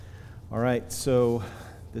All right, so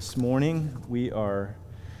this morning we are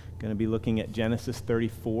going to be looking at Genesis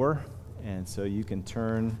 34, and so you can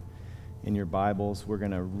turn in your Bibles. We're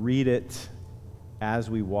going to read it as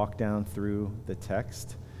we walk down through the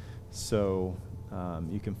text. So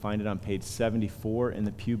you can find it on page 74 in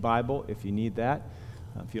the Pew Bible if you need that.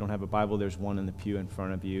 If you don't have a Bible, there's one in the pew in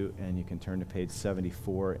front of you, and you can turn to page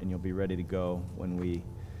 74, and you'll be ready to go when we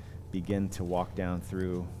begin to walk down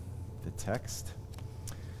through the text.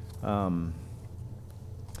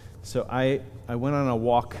 So I went on a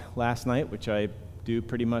walk last night, which I do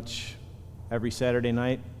pretty much every Saturday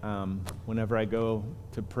night. Whenever I go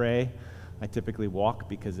to pray, I typically walk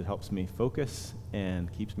because it helps me focus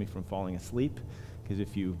and keeps me from falling asleep. Because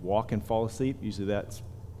if you walk and fall asleep, usually that's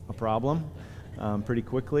a problem pretty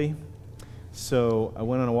quickly. So I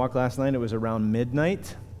went on a walk last night. It was around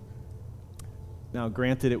midnight. Now,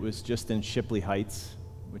 granted, it was just in Shipley Heights,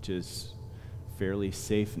 which is fairly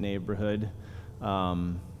safe neighborhood.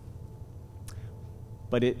 But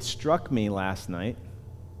it struck me last night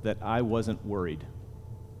that I wasn't worried.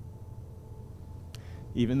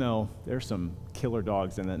 Even though there's some killer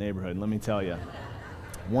dogs in that neighborhood, let me tell you.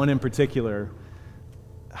 One in particular,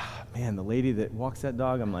 man, the lady that walks that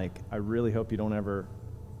dog, I'm like, I really hope you don't ever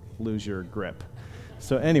lose your grip.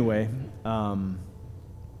 So anyway,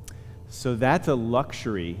 so that's a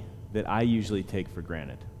luxury that I usually take for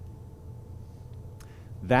granted.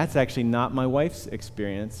 That's actually not my wife's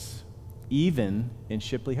experience, even in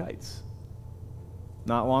Shipley Heights.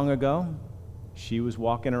 Not long ago, she was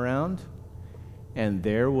walking around, and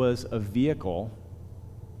there was a vehicle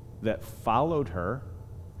that followed her.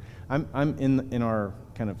 I'm in our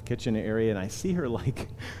kind of kitchen area, and I see her like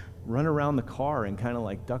run around the car and kind of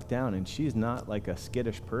like duck down, and she's not like a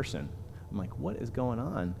skittish person. I'm like, what is going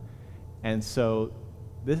on? And so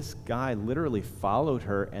this guy literally followed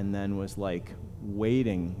her and then was like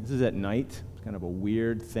waiting. This is at night, kind of a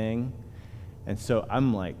weird thing. And so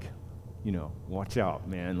I'm like, watch out,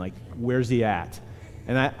 man. Like, where's he at?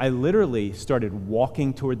 And I literally started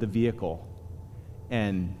walking toward the vehicle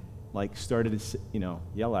and like started to,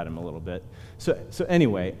 yell at him a little bit. So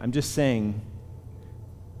anyway, I'm just saying,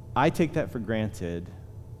 I take that for granted.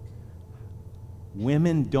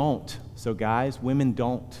 Women don't. So guys, women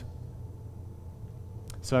don't.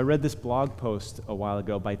 So I read this blog post a while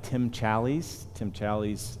ago by Tim Challies. Tim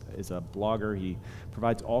Challies is a blogger. He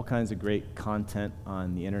provides all kinds of great content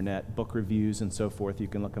on the internet, book reviews and so forth. You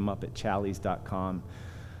can look him up at challies.com.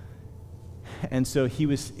 And so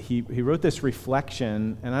he wrote this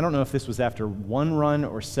reflection, and I don't know if this was after one run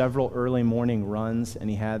or several early morning runs, and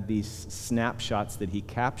he had these snapshots that he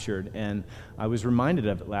captured, and I was reminded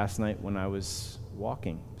of it last night when I was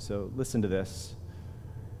walking. So listen to this.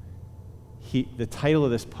 The title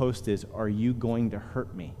of this post is, "Are You Going to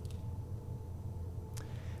Hurt Me?"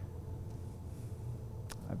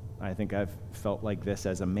 I think I've felt like this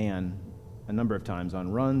as a man a number of times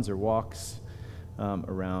on runs or walks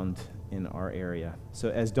around in our area. So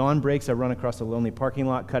as dawn breaks, I run across a lonely parking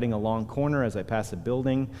lot, cutting a long corner. As I pass a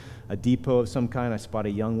building, a depot of some kind, I spot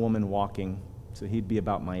a young woman walking. So he'd be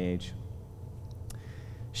about my age.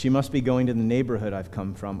 She must be going to the neighborhood I've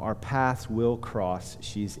come from. Our paths will cross.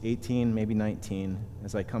 She's 18, maybe 19.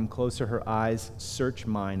 As I come closer, her eyes search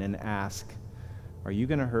mine and ask, "Are you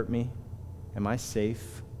going to hurt me? Am I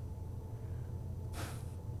safe?"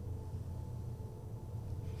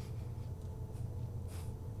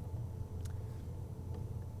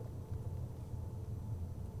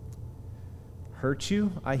 Hurt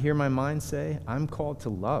you? I hear my mind say. I'm called to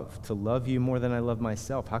love you more than I love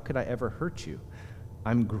myself. How could I ever hurt you?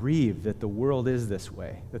 I'm grieved that the world is this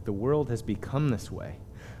way, that the world has become this way.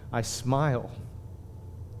 I smile,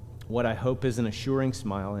 what I hope is an assuring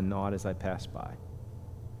smile, and nod as I pass by.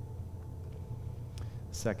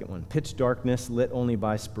 Second one, pitch darkness, lit only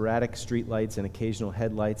by sporadic streetlights and occasional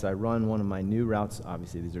headlights. I run one of my new routes.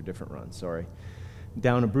 Obviously, these are different runs, sorry.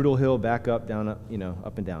 Down a brutal hill, back up, down,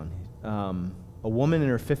 up and down. A woman in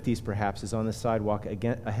her 50s, perhaps, is on the sidewalk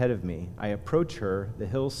ahead of me. I approach her, the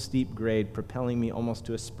hill's steep grade propelling me almost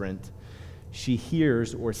to a sprint. She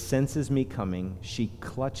hears or senses me coming. She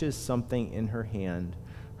clutches something in her hand.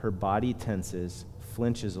 Her body tenses,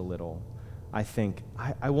 flinches a little. I think,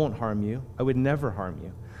 I won't harm you. I would never harm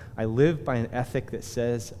you. I live by an ethic that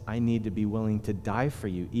says I need to be willing to die for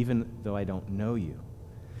you, even though I don't know you.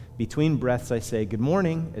 Between breaths, I say, "Good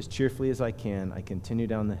morning," as cheerfully as I can. I continue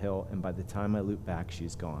down the hill, and by the time I loop back,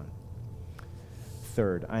 she's gone.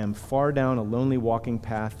 Third, I am far down a lonely walking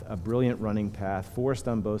path, a brilliant running path, forest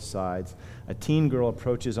on both sides. A teen girl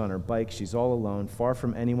approaches on her bike. She's all alone, far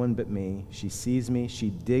from anyone but me. She sees me.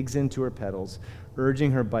 She digs into her pedals.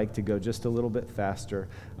 urging her bike to go just a little bit faster.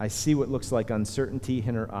 I see what looks like uncertainty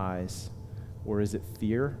in her eyes. Or is it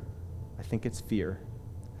fear? I think it's fear.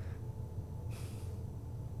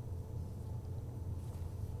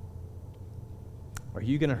 Are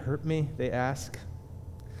you going to hurt me? They ask.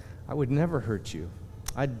 I would never hurt you.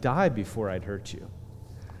 I'd die before I'd hurt you.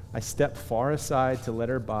 I step far aside to let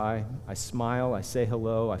her by. I smile. I say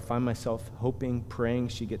hello. I find myself hoping, praying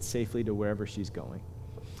she gets safely to wherever she's going.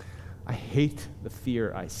 I hate the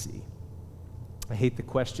fear I see. I hate the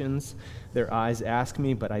questions their eyes ask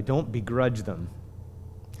me, but I don't begrudge them.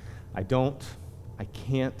 I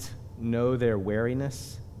can't know their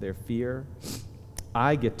wariness, their fear.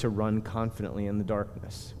 I get to run confidently in the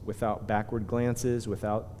darkness, without backward glances,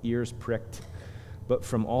 without ears pricked. But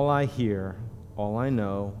from all I hear, all I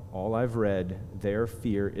know, all I've read, their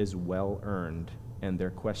fear is well-earned and their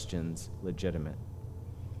questions legitimate.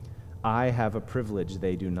 I have a privilege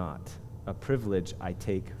they do not, a privilege I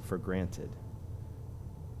take for granted.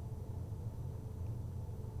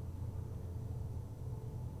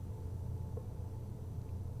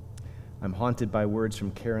 I'm haunted by words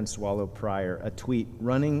from Karen Swallow Pryor, a tweet.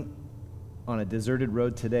 Running on a deserted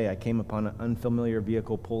road today, I came upon an unfamiliar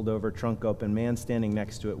vehicle pulled over, trunk open, man standing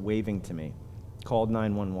next to it waving to me. Called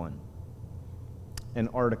 911. An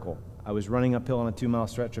article. I was running uphill on a 2-mile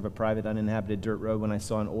stretch of a private uninhabited dirt road when I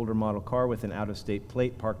saw an older model car with an out-of-state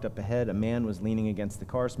plate parked up ahead. A man was leaning against the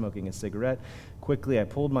car smoking a cigarette. Quickly, I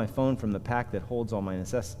pulled my phone from the pack that holds all my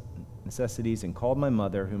necessities and called my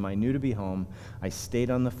mother, whom I knew to be home. I stayed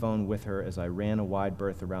on the phone with her as I ran a wide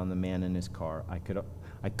berth around the man in his car.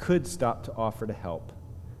 I could stop to offer to help.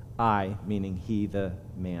 I, meaning he, the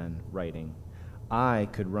man writing. I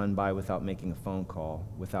could run by without making a phone call,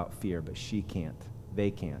 without fear, but she can't.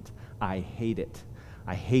 They can't. I hate it.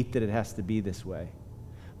 I hate that it has to be this way.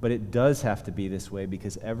 But it does have to be this way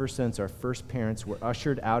because ever since our first parents were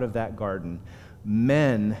ushered out of that garden,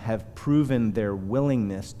 men have proven their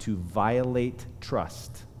willingness to violate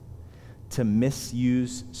trust, to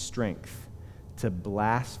misuse strength, to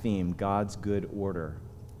blaspheme God's good order.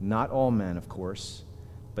 Not all men, of course,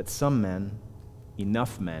 but some men,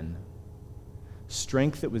 enough men.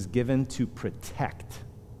 Strength that was given to protect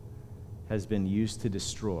has been used to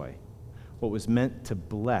destroy. What was meant to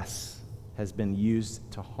bless has been used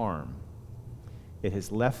to harm. It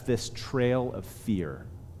has left this trail of fear,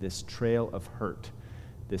 this trail of hurt,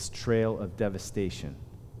 this trail of devastation.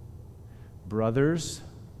 Brothers,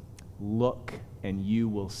 look and you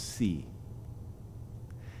will see.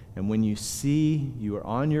 And when you see, you are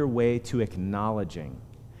on your way to acknowledging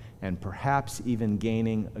and perhaps even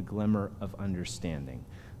gaining a glimmer of understanding.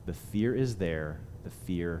 The fear is there, the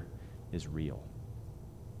fear is real.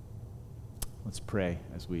 Let's pray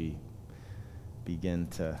as we begin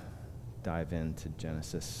to dive into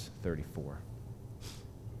Genesis 34.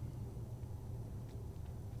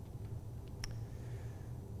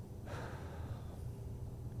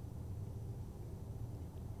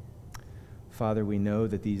 Father, we know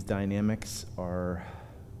that these dynamics are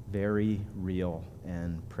very real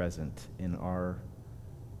and present in our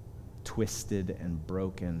twisted and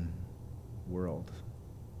broken world.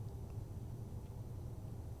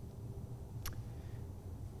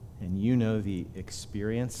 And you know the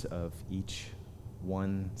experience of each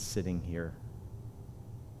one sitting here.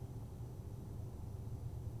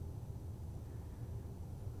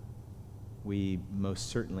 We most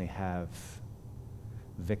certainly have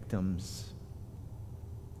victims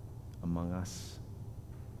among us.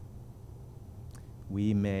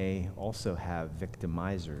 We may also have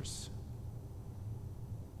victimizers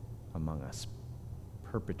among us,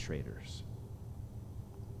 perpetrators.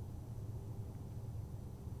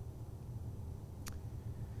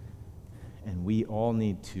 And we all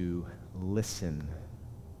need to listen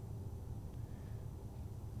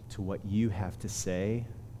to what you have to say.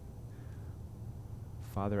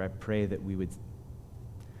 Father, I pray that we would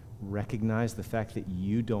recognize the fact that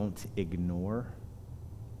you don't ignore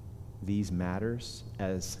these matters,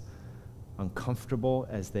 as uncomfortable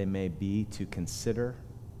as they may be to consider,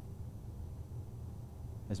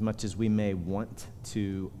 as much as we may want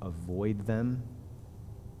to avoid them.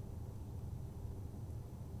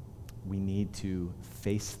 We need to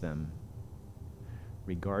face them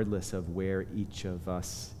regardless of where each of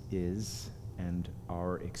us is and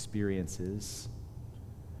our experiences.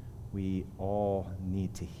 We all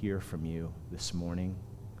need to hear from you this morning.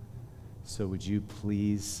 So would you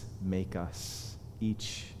please make us,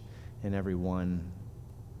 each and every one,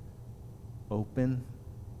 open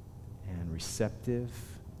and receptive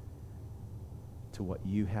to what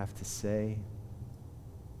you have to say,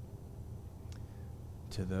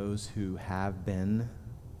 to those who have been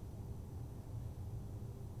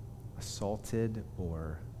assaulted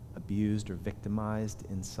or abused or victimized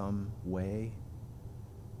in some way.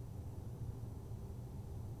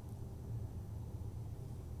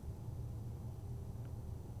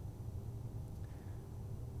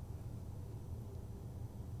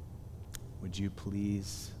 Would you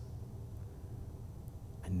please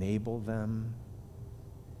enable them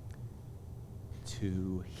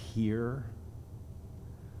to hear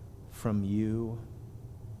from you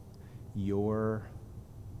your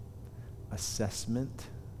assessment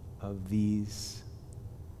of these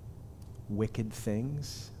wicked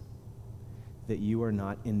things, that you are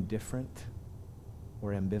not indifferent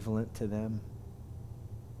or ambivalent to them?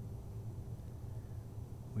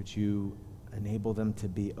 Would you enable them to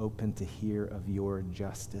be open to hear of your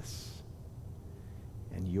justice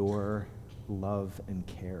and your love and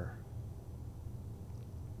care,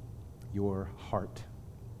 your heart?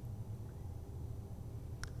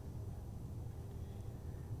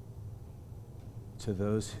 To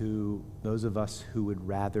those of us who would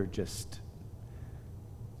rather just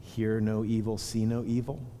hear no evil, see no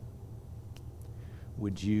evil,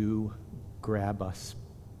 would you grab us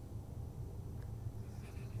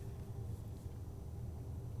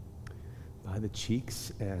by the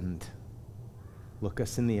cheeks and look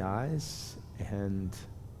us in the eyes and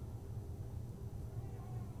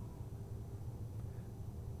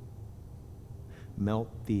melt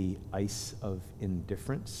the ice of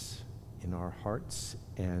indifference in our hearts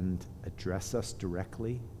and address us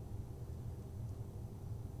directly,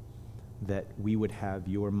 that we would have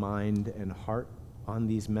your mind and heart on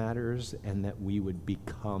these matters, and that we would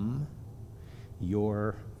become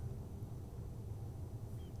your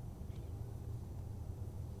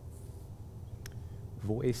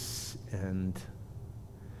voice and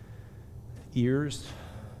ears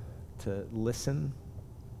to listen,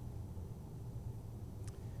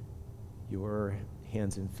 your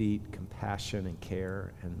hands and feet, compassion and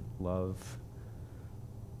care and love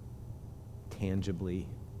tangibly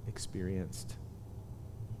experienced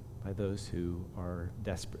by those who are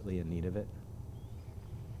desperately in need of it.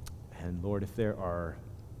 And Lord, if there are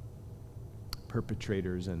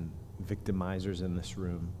perpetrators and victimizers in this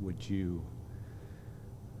room, would you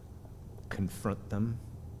confront them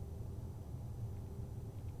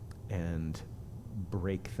and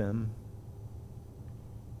break them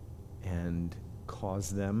and cause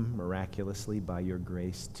them miraculously by your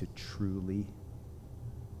grace to truly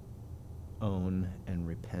own and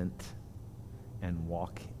repent and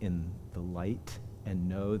walk in the light and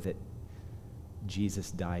know that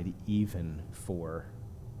Jesus died even for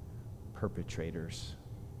perpetrators.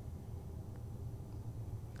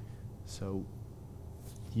 So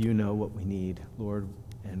you know what we need, Lord,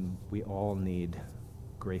 and we all need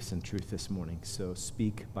grace and truth this morning. So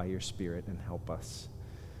speak by your Spirit and help us.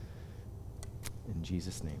 In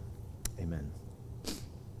Jesus' name, amen.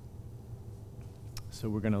 So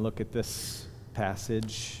we're going to look at this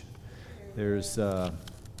passage. There's an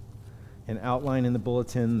outline in the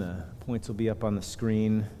bulletin. The points will be up on the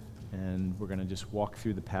screen, and we're going to just walk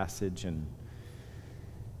through the passage and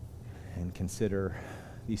consider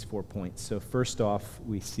these 4 points. So first off,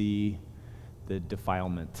 we see the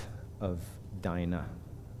defilement of Dinah.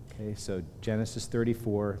 Okay, so Genesis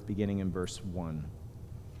 34, beginning in verse 1.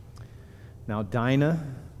 Now Dinah,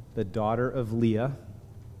 the daughter of Leah,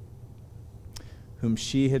 whom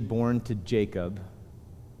she had borne to Jacob,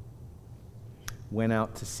 went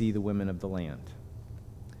out to see the women of the land.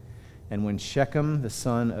 And when Shechem, the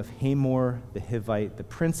son of Hamor the Hivite, the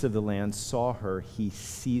prince of the land, saw her, he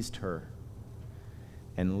seized her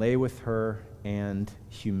and lay with her and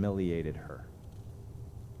humiliated her.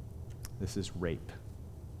 This is rape.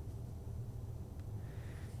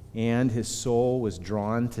 And his soul was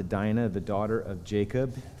drawn to Dinah, the daughter of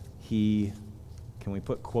Jacob. He, can we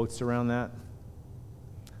put quotes around that?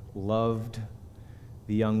 Loved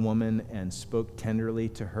the young woman and spoke tenderly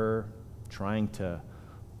to her, trying to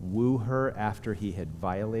woo her after he had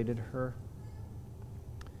violated her.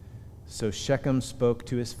 So Shechem spoke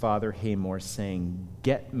to his father Hamor, saying,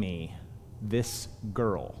 "Get me this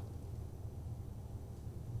girl."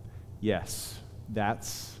 Yes,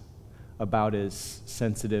 that's about as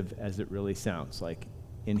sensitive as it really sounds, like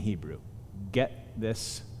in Hebrew. Get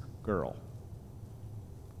this girl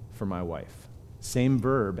for my wife. Same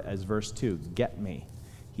verb as verse 2, get me.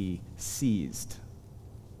 He seized.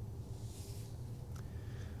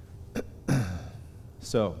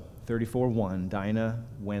 So, 34:1, Dinah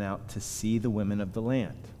went out to see the women of the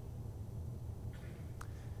land.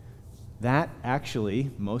 That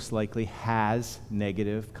actually most likely has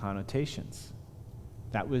negative connotations.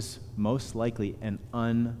 That was most likely an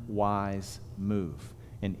unwise move.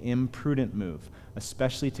 an imprudent move,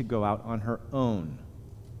 especially to go out on her own.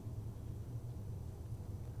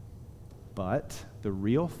 But the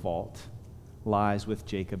real fault lies with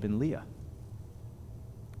Jacob and Leah.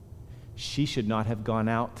 She should not have gone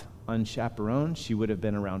out unchaperoned. She would have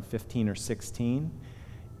been around 15 or 16.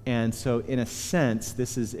 And so, in a sense,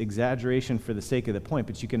 this is exaggeration for the sake of the point,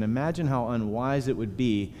 but you can imagine how unwise it would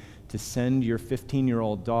be to send your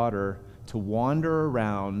 15-year-old daughter to wander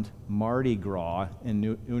around Mardi Gras in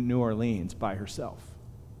New Orleans by herself.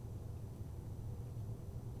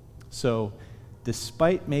 So,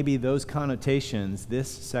 despite maybe those connotations, this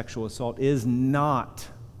sexual assault is not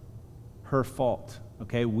her fault.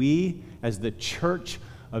 Okay, we, as the church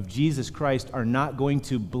of Jesus Christ, are not going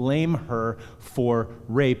to blame her for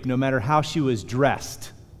rape, no matter how she was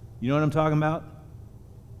dressed. You know what I'm talking about?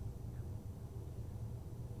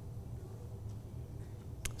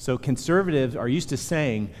 So conservatives are used to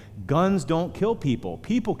saying, guns don't kill people,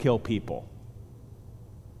 people kill people.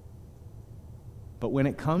 But when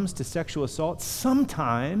it comes to sexual assault,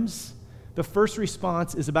 sometimes the first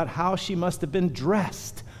response is about how she must have been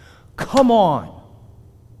dressed. Come on!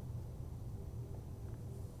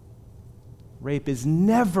 Rape is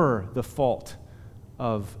never the fault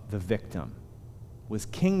of the victim. Was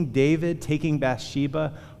King David taking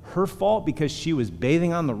Bathsheba her fault because she was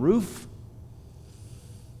bathing on the roof?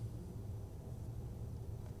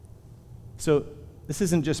 So this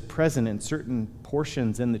isn't just present in certain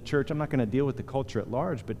portions in the church. I'm not going to deal with the culture at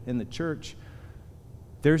large, but in the church,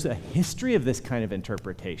 there's a history of this kind of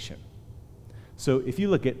interpretation. So if you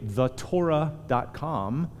look at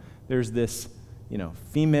thetorah.com, there's this,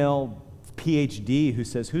 female PhD who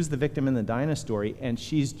says, who's the victim in the Dinah story? And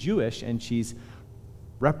she's Jewish, and she's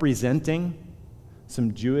representing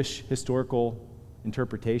some Jewish historical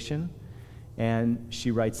interpretation. And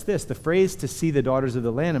she writes this: the phrase "to see the daughters of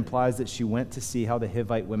the land" implies that she went to see how the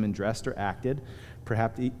Hivite women dressed or acted,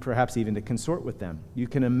 perhaps even to consort with them. You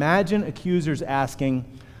can imagine accusers asking,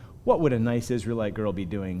 what would a nice Israelite girl be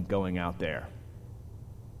doing going out there?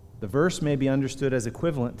 The verse may be understood as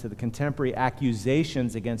equivalent to the contemporary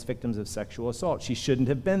accusations against victims of sexual assault. She shouldn't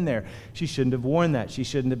have been there. She shouldn't have worn that. She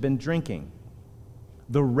shouldn't have been drinking.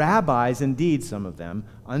 The rabbis, indeed, some of them,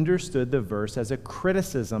 understood the verse as a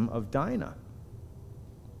criticism of Dinah.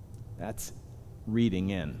 That's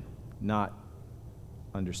reading in, not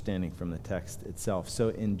understanding from the text itself. So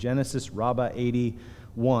in Genesis Rabbah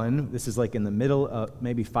 81, this is like in the middle of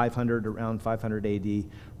maybe 500, around 500 AD,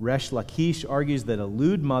 Resh Lakish argues that a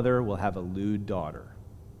lewd mother will have a lewd daughter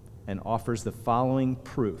and offers the following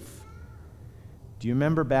proof. Do you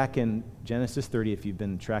remember back in Genesis 30, if you've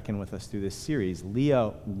been tracking with us through this series,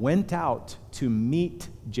 Leah went out to meet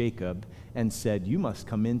Jacob and said, you must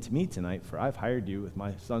come in to me tonight, for I've hired you with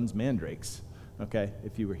my son's mandrakes. Okay,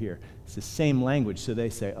 if you were here. It's the same language, so they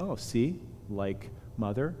say, oh, see, like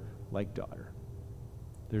mother, like daughter.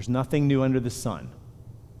 There's nothing new under the sun.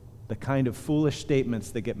 The kind of foolish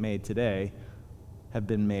statements that get made today have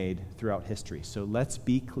been made throughout history. So let's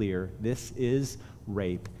be clear, this is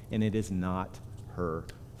rape, and it is not her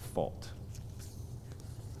fault.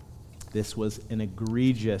 This was an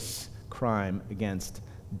egregious crime against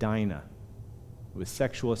Dinah. It was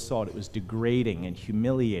sexual assault. It was degrading and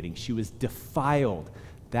humiliating. She was defiled.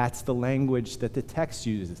 That's the language that the text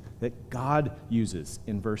uses, that God uses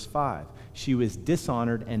in verse 5. She was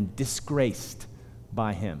dishonored and disgraced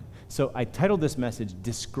by him. So I titled this message,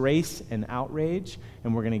 Disgrace and Outrage,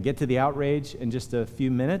 and we're going to get to the outrage in just a few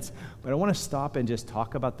minutes, but I want to stop and just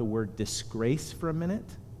talk about the word disgrace for a minute.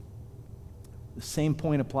 The same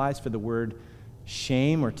point applies for the word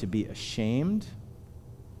shame or to be ashamed.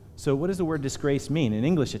 So what does the word disgrace mean? In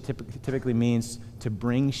English, it typically means to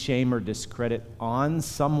bring shame or discredit on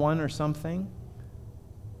someone or something,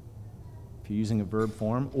 if you're using a verb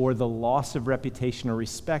form, or the loss of reputation or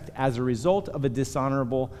respect as a result of a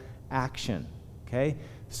dishonorable action, okay?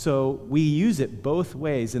 So we use it both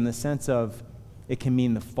ways in the sense of it can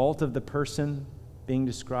mean the fault of the person being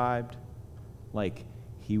described, like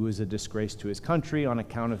he was a disgrace to his country on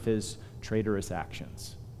account of his traitorous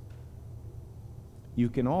actions. You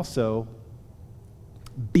can also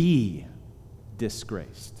be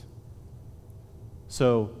disgraced.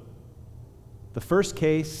 So the first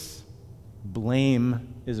case,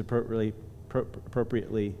 blame is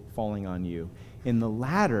appropriately falling on you. In the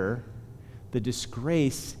latter, the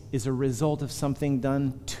disgrace is a result of something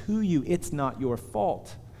done to you. It's not your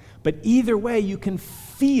fault. But either way, you can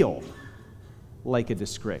feel like a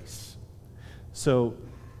disgrace. So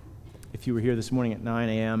if you were here this morning at 9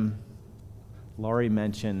 a.m., Laurie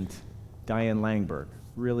mentioned Diane Langberg,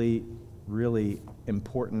 really, really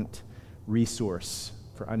important resource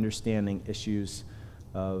for understanding issues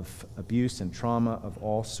of abuse and trauma of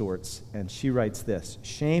all sorts. And she writes this: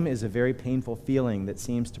 shame is a very painful feeling that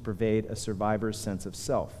seems to pervade a survivor's sense of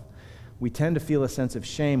self. We tend to feel a sense of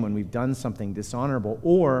shame when we've done something dishonorable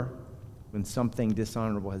or when something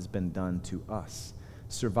dishonorable has been done to us.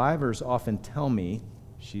 Survivors often tell me,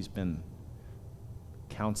 she's been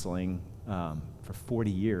counseling for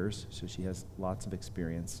 40 years, so she has lots of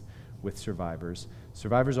experience with survivors.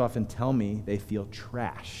 Survivors often tell me they feel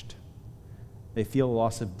trashed. They feel a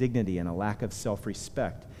loss of dignity and a lack of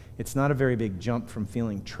self-respect. It's not a very big jump from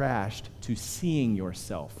feeling trashed to seeing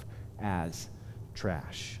yourself as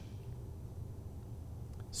trash.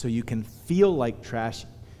 So you can feel like trash,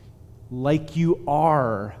 like you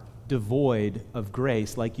are devoid of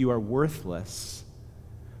grace, like you are worthless,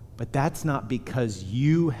 but that's not because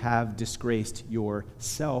you have disgraced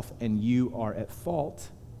yourself and you are at fault.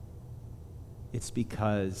 It's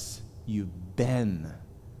because you've been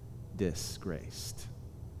disgraced,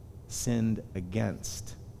 sinned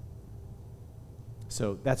against.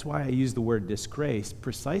 So that's why I use the word disgrace,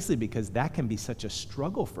 precisely because that can be such a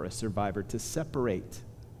struggle for a survivor to separate.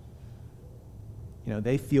 You know,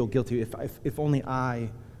 they feel guilty. If only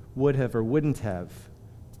I would have or wouldn't have,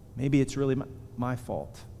 maybe it's really my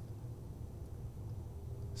fault.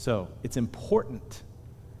 So it's important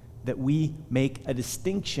that we make a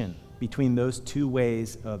distinction between those two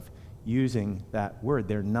ways of using that word.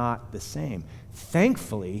 They're not the same.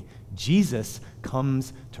 Thankfully, Jesus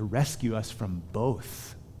comes to rescue us from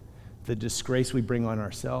both the disgrace we bring on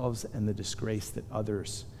ourselves and the disgrace that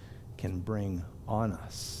others can bring on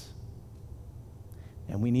us.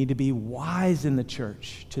 And we need to be wise in the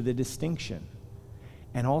church to the distinction,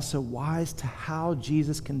 and also wise to how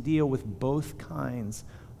Jesus can deal with both kinds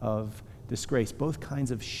of disgrace, both kinds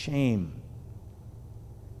of shame.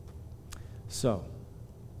 So,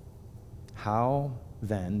 how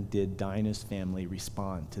then did Dinah's family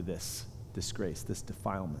respond to this disgrace, this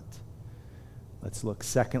defilement? Let's look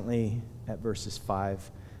secondly at verses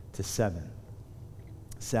 5 to 7.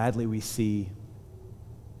 Sadly, we see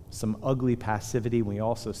some ugly passivity. We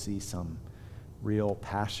also see some real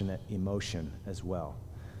passionate emotion as well.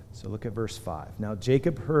 So look at verse 5. Now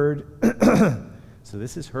Jacob heard, so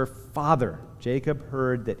this is her father. Jacob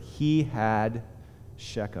heard that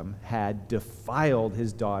Shechem had defiled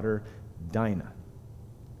his daughter Dinah.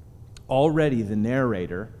 Already the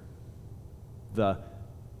narrator, the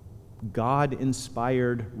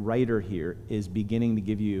God-inspired writer here, is beginning to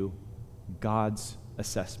give you God's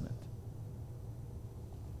assessment.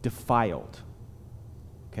 Defiled.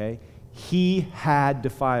 Okay? He had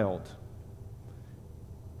defiled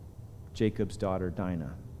Jacob's daughter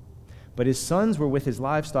Dinah. But his sons were with his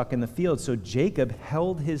livestock in the field, so Jacob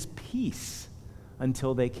held his peace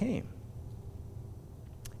until they came.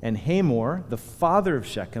 And Hamor, the father of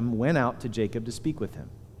Shechem, went out to Jacob to speak with him.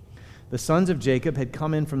 The sons of Jacob had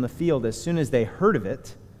come in from the field as soon as they heard of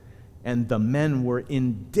it, and the men were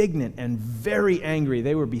indignant and very angry.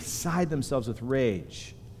 They were beside themselves with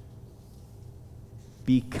rage,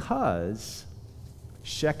 because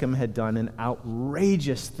Shechem had done an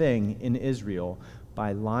outrageous thing in Israel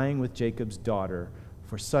by lying with Jacob's daughter,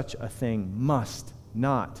 for such a thing must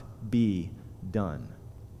not be done.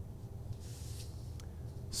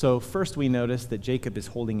 So first we notice that Jacob is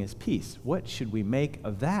holding his peace. What should we make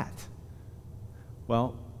of that?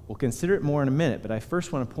 Well, we'll consider it more in a minute, but I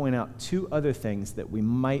first want to point out two other things that we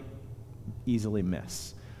might easily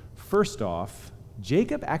miss. First off,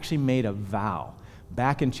 Jacob actually made a vow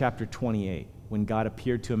back in chapter 28 when God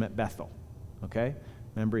appeared to him at Bethel. Okay?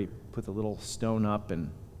 Remember, he put the little stone up and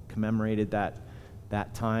commemorated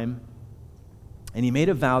that time. And he made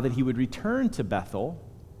a vow that he would return to Bethel,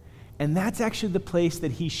 and that's actually the place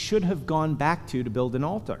that he should have gone back to build an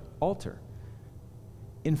altar.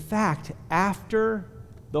 In fact, after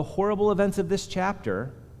the horrible events of this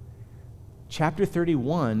chapter, chapter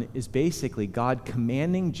 31 is basically God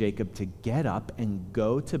commanding Jacob to get up and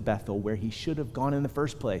go to Bethel, where he should have gone in the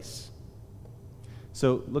first place.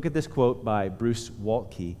 So look at this quote by Bruce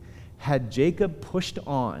Waltke. Had Jacob pushed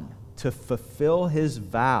on to fulfill his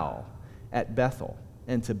vow at Bethel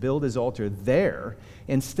and to build his altar there,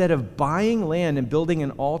 instead of buying land and building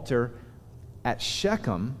an altar at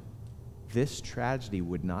Shechem, this tragedy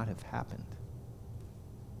would not have happened.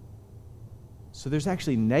 So there's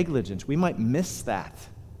actually negligence. We might miss that.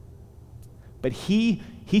 But he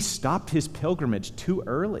stopped his pilgrimage too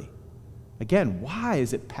early. Again, why?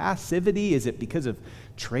 Is it passivity? Is it because of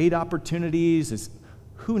trade opportunities?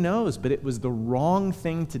 Who knows? But it was the wrong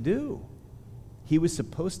thing to do. He was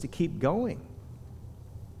supposed to keep going.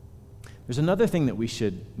 There's another thing that we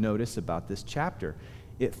should notice about this chapter.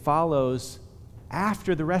 It follows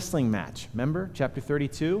after the wrestling match. Remember, chapter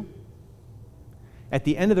 32? At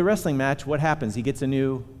the end of the wrestling match, what happens? He gets a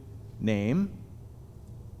new name.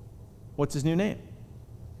 What's his new name?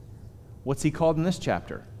 What's he called in this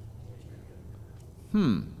chapter?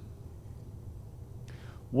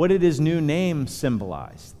 What did his new name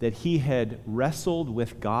symbolize? That he had wrestled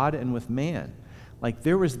with God and with man. Like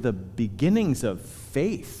there was the beginnings of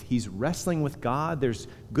faith. He's wrestling with God. There's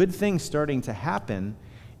good things starting to happen.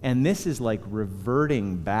 And this is like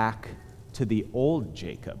reverting back to the old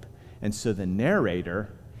Jacob. And so the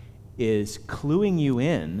narrator is cluing you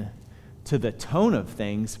in to the tone of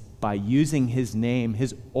things by using his name,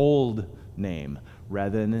 his old name,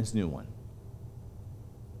 rather than his new one.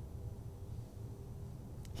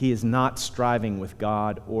 He is not striving with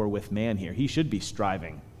God or with man here. He should be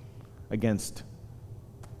striving against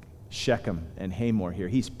Shechem and Hamor here.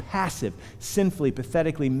 He's passive, sinfully,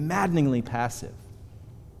 pathetically, maddeningly passive.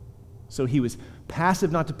 So he was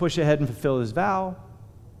passive not to push ahead and fulfill his vow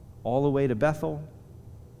all the way to Bethel.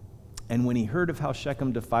 And when he heard of how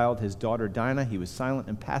Shechem defiled his daughter Dinah, he was silent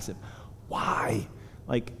and passive. Why?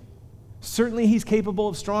 Certainly he's capable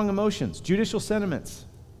of strong emotions, judicial sentiments,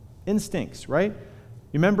 instincts, right?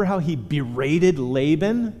 You remember how he berated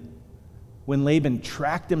Laban when Laban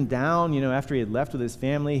tracked him down, after he had left with his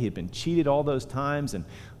family? He had been cheated all those times, and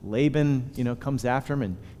Laban, comes after him,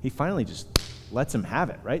 and he finally just lets him have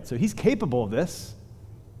it, right? So he's capable of this.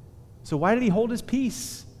 So why did he hold his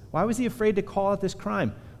peace? Why was he afraid to call out this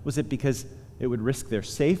crime? Was it because it would risk their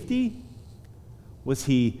safety? Was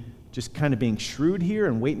he just kind of being shrewd here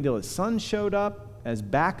and wait until his son showed up as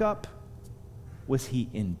backup? Was he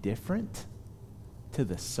indifferent to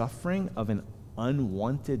the suffering of an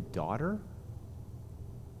unwanted daughter?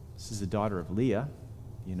 This is the daughter of Leah,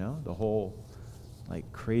 the whole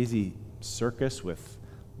crazy circus with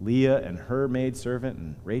Leah and her maidservant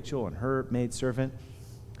and Rachel and her maidservant.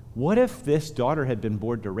 What if this daughter had been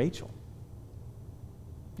born to Rachel?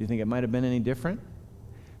 Do you think it might have been any different?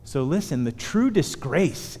 So listen, the true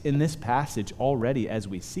disgrace in this passage already as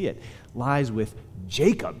we see it lies with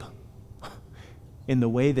Jacob in the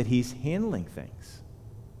way that he's handling things.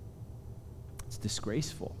 It's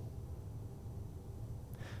disgraceful.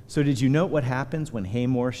 So did you note what happens when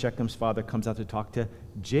Hamor, Shechem's father, comes out to talk to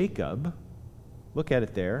Jacob? Look at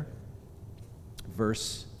it there.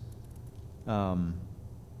 Verse 6.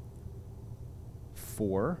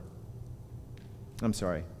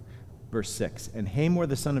 And Hamor,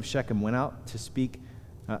 the son of Shechem, went out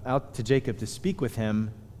to Jacob to speak with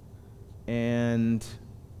him, and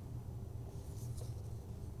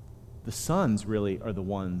the sons really are the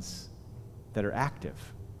ones that are active.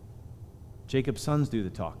 Jacob's sons do the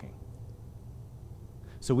talking.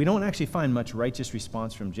 So we don't actually find much righteous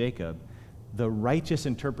response from Jacob. The righteous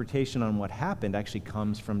interpretation on what happened actually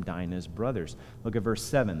comes from Dinah's brothers. Look at verse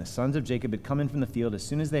 7. The sons of Jacob had come in from the field as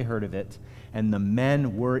soon as they heard of it, and the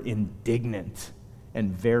men were indignant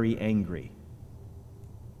and very angry.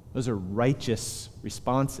 Those are righteous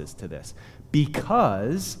responses to this.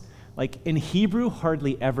 Because, in Hebrew,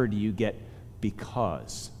 hardly ever do you get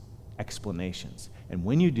because explanations. And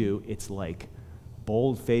when you do, it's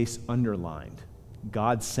boldface underlined.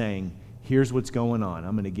 God's saying, here's what's going on.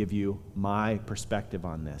 I'm going to give you my perspective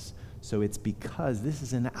on this. So it's because this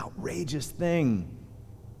is an outrageous thing.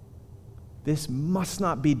 This must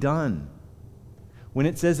not be done. When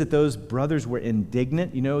it says that those brothers were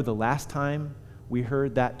indignant, the last time we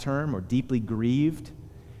heard that term, or deeply grieved,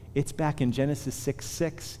 it's back in Genesis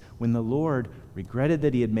 6:6, when the Lord regretted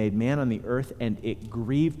that he had made man on the earth, and it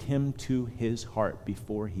grieved him to his heart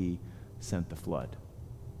before he sent the flood.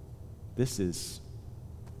 This is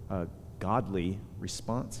a godly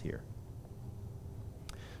response here.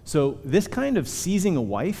 So this kind of seizing a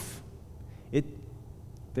wife,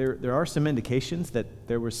 there are some indications that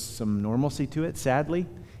there was some normalcy to it, sadly,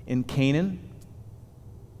 in Canaan.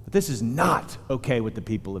 But this is not okay with the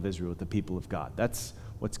people of Israel, with the people of God. That's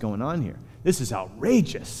what's going on here. This is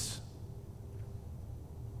outrageous.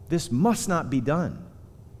 This must not be done.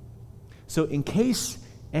 So in case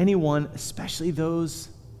anyone, especially those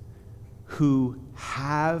who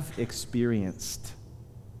have experienced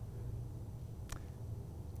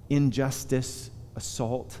injustice,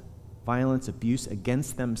 assault, violence, abuse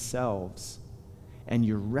against themselves, and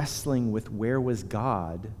you're wrestling with where was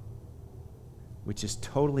God, which is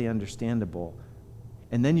totally understandable,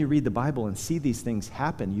 and then you read the Bible and see these things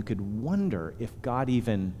happen, you could wonder if God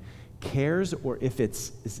even cares, or if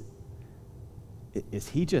is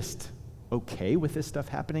he just okay with this stuff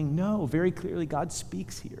happening? No, very clearly God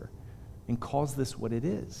speaks here and calls this what it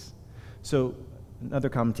is. So another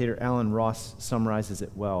commentator, Alan Ross, summarizes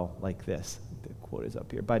it well like this. quote is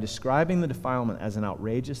up here. By describing the defilement as an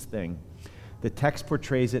outrageous thing, the text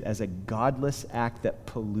portrays it as a godless act that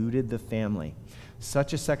polluted the family.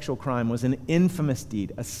 Such a sexual crime was an infamous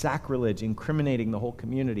deed, a sacrilege incriminating the whole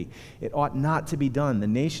community. It ought not to be done. The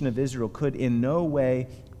nation of Israel could in no way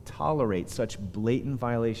tolerate such blatant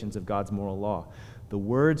violations of God's moral law. The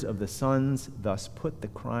words of the sons thus put the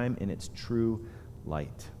crime in its true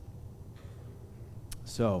light.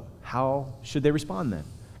 So, how should they respond then?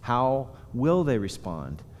 How will they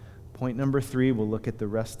respond? Point number 3, we'll look at the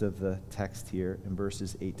rest of the text here in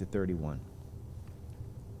verses 8 to 31.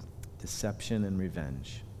 Deception and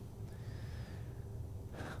revenge.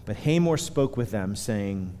 But Hamor spoke with them,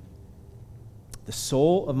 saying, the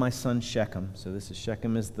soul of my son Shechem, so this is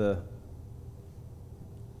Shechem is the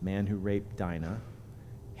man who raped Dinah.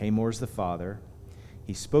 Hamor's the father.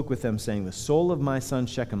 He spoke with them, saying, the soul of my son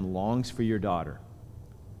Shechem longs for your daughter.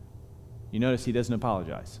 You notice he doesn't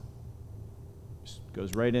apologize. Just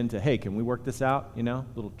goes right into, hey, can we work this out? You know,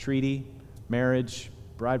 little treaty, marriage,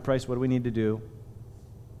 bride price, what do we need to do?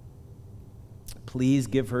 Please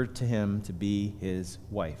give her to him to be his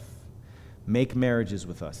wife. Make marriages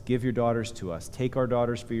with us. Give your daughters to us. Take our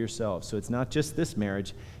daughters for yourselves. So it's not just this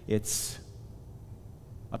marriage, it's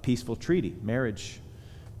a peaceful treaty, marriage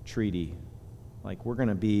treaty. Like we're going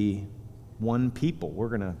to be one people. We're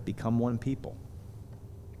going to become one people.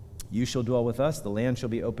 You shall dwell with us. The land shall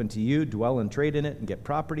be open to you. Dwell and trade in it and get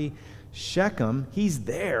property. Shechem, he's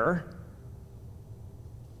there,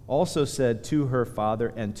 also said to her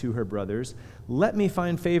father and to her brothers, let me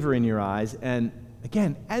find favor in your eyes. And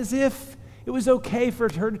again, as if it was okay for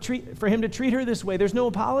him to treat her this way. There's no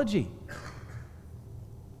apology.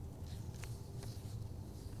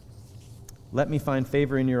 Let me find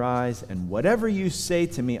favor in your eyes, and whatever you say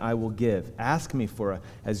to me I will give. Ask me for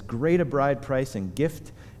as great a bride price and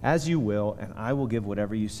gift as you will, and I will give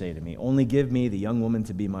whatever you say to me. Only give me the young woman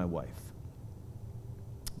to be my wife.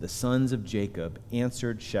 The sons of Jacob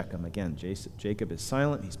answered Shechem. Again, Jacob is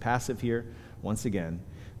silent. He's passive here once again.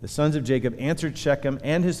 The sons of Jacob answered Shechem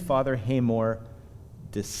and his father Hamor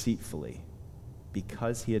deceitfully,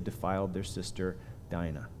 because he had defiled their sister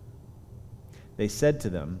Dinah. They said to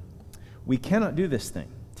them, we cannot do this thing,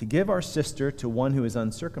 to give our sister to one who is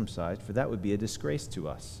uncircumcised, for that would be a disgrace to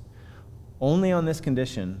us. Only on this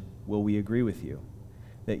condition will we agree with you,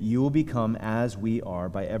 that you will become as we are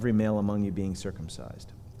by every male among you being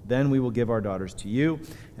circumcised. Then we will give our daughters to you,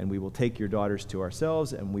 and we will take your daughters to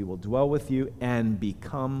ourselves, and we will dwell with you and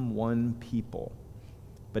become one people.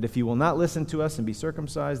 But if you will not listen to us and be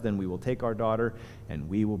circumcised, then we will take our daughter, and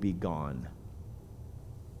we will be gone.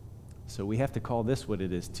 So we have to call this what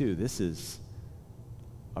it is, too. This is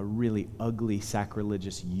a really ugly,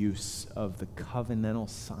 sacrilegious use of the covenantal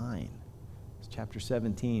sign. It's chapter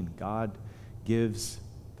 17. God gives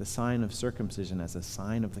the sign of circumcision as a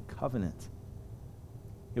sign of the covenant.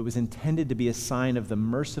 It was intended to be a sign of the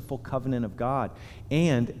merciful covenant of God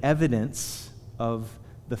and evidence of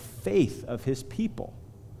the faith of his people.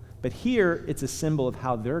 But here, it's a symbol of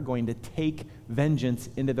how they're going to take vengeance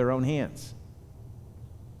into their own hands.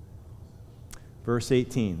 Verse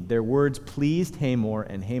 18, their words pleased Hamor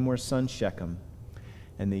and Hamor's son Shechem,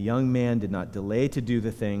 and the young man did not delay to do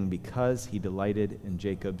the thing because he delighted in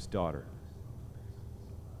Jacob's daughter.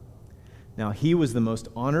 Now he was the most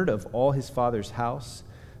honored of all his father's house.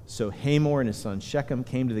 So Hamor and his son Shechem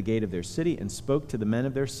came to the gate of their city and spoke to the men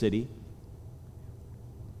of their city,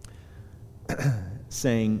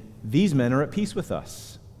 saying, these men are at peace with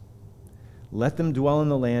us. Let them dwell in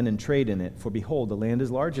the land and trade in it, for behold, the land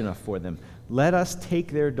is large enough for them. Let us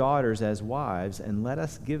take their daughters as wives, and let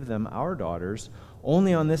us give them our daughters.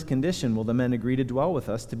 Only on this condition will the men agree to dwell with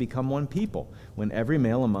us to become one people, when every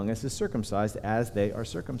male among us is circumcised as they are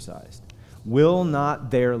circumcised. Will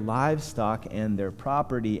not their livestock and their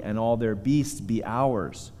property and all their beasts be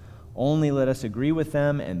ours? Only let us agree with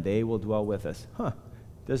them, and they will dwell with us.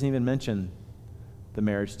 Doesn't even mention the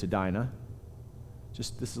marriage to Dinah.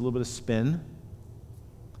 Just this is a little bit of spin.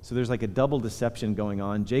 So there's like a double deception going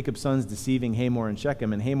on. Jacob's sons deceiving Hamor and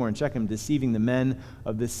Shechem, and Hamor and Shechem deceiving the men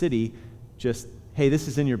of the city. Just, hey, this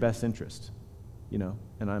is in your best interest, you know.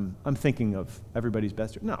 And I'm thinking of everybody's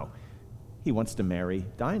best. No, he wants to marry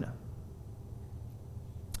Dinah.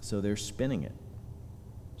 So they're spinning it.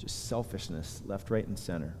 Just selfishness, left, right, and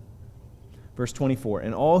center. Verse 24,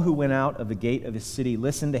 and all who went out of the gate of his city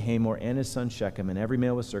listened to Hamor and his son Shechem, and every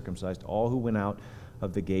male was circumcised, all who went out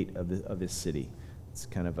of the gate of his city. It's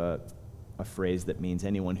kind of a phrase that means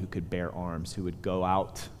anyone who could bear arms, who would go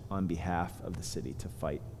out on behalf of the city to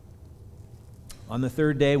fight. On the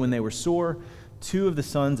third day, when they were sore, two of the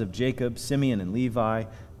sons of Jacob, Simeon and Levi,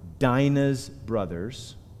 Dinah's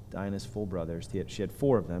brothers, Dinah's full brothers. She had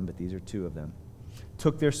 4 of them, but these are 2 of them.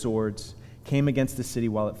 Took their swords, came against the city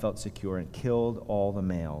while it felt secure, and killed all the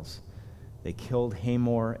males. They killed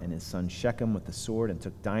Hamor and his son Shechem with the sword and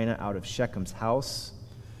took Dinah out of Shechem's house.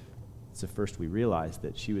 It's the first we realized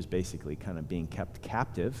that she was basically kind of being kept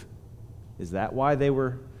captive. Is that why they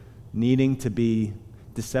were needing to be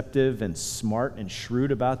deceptive and smart and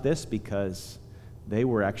shrewd about this? Because they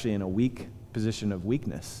were actually in a weak position of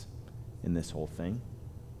weakness in this whole thing.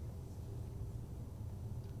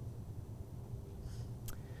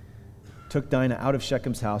 Took Dinah out of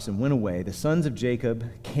Shechem's house and went away. The sons of Jacob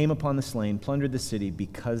came upon the slain, plundered the city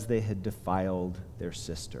because they had defiled their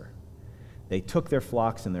sister. They took their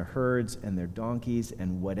flocks and their herds and their donkeys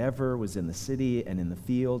and whatever was in the city and in the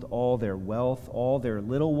field, all their wealth, all their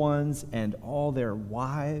little ones and all their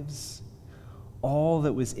wives, all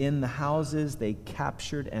that was in the houses they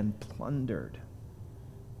captured and plundered.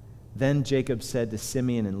 Then Jacob said to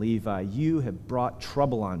Simeon and Levi, "You have brought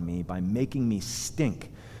trouble on me by making me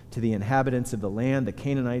stink to the inhabitants of the land, the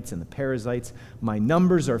Canaanites and the Perizzites. My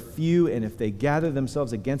numbers are few, and if they gather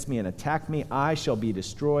themselves against me and attack me, I shall be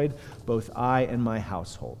destroyed, both I and my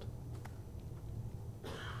household."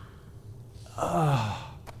 I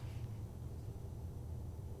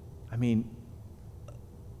mean,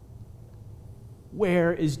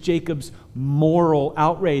 where is Jacob's moral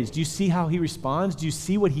outrage? Do you see how he responds? Do you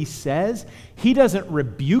see what he says? He doesn't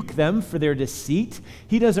rebuke them for their deceit.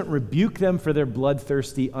 He doesn't rebuke them for their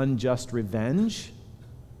bloodthirsty, unjust revenge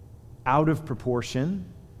out of proportion.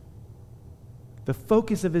 The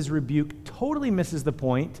focus of his rebuke totally misses the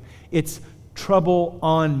point. It's trouble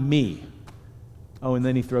on me. Oh, and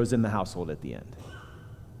then he throws in the household at the end.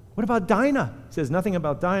 What about Dinah? He says nothing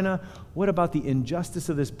about Dinah. What about the injustice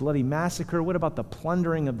of this bloody massacre? What about the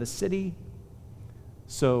plundering of the city?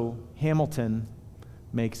 So Hamilton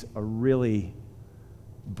makes a really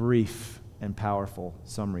brief and powerful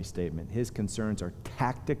summary statement. His concerns are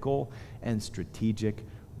tactical and strategic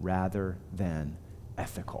rather than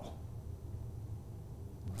ethical.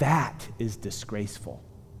 That is disgraceful.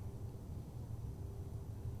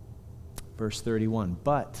 Verse 31,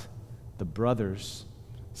 but the brothers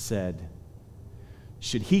said,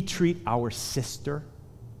 "Should he treat our sister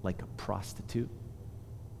like a prostitute?"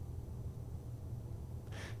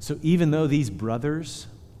 So even though these brothers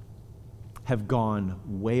have gone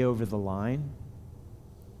way over the line,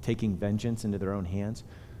 taking vengeance into their own hands,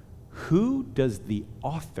 who does the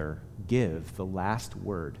author give the last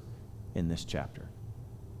word in this chapter?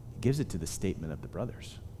 He gives it to the statement of the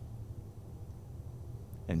brothers.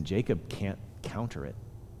 And Jacob can't counter it.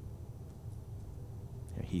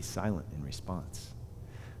 He's silent in response.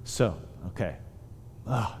 So, okay.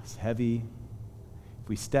 It's heavy. If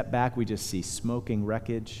we step back, we just see smoking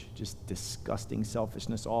wreckage, just disgusting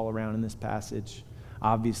selfishness all around in this passage.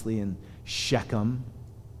 Obviously in Shechem,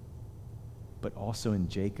 but also in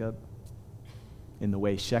Jacob, in the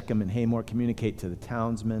way Shechem and Hamor communicate to the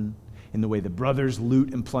townsmen, in the way the brothers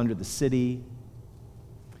loot and plunder the city.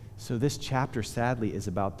 So this chapter, sadly, is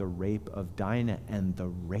about the rape of Dinah and the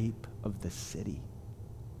rape of the city.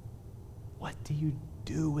 What do you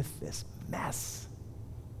do with this mess?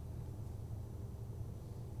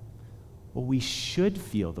 Well, we should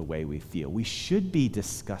feel the way we feel. We should be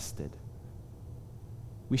disgusted.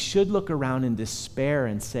 We should look around in despair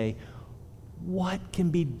and say, what can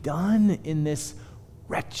be done in this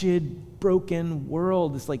wretched, broken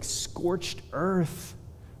world, this like scorched earth,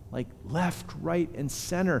 like left, right, and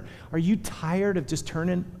center? Are you tired of just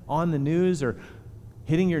turning on the news or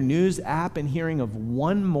hitting your news app and hearing of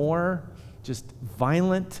one more just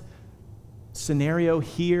violent scenario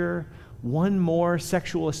here, one more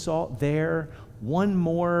sexual assault there, one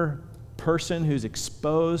more person who's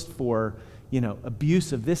exposed for,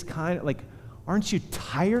 abuse of this kind? Like, aren't you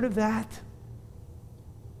tired of that?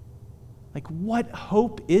 Like, what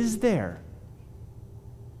hope is there?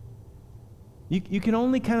 You can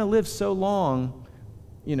only kind of live so long,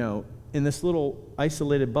 in this little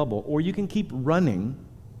isolated bubble, or you can keep running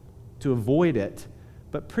to avoid it,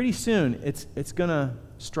 but pretty soon it's going to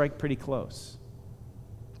strike pretty close.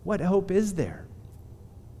 What hope is there?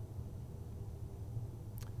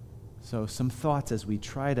 So some thoughts as we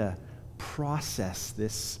try to process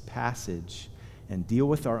this passage and deal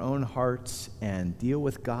with our own hearts and deal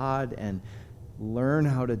with God and learn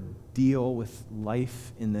how to deal with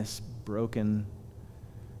life in this broken,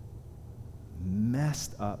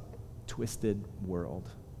 messed up, twisted world.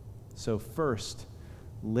 So first,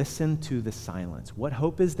 listen to the silence. What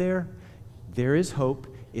hope is there? There is hope.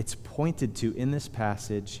 It's pointed to in this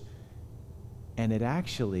passage, and it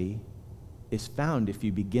actually is found if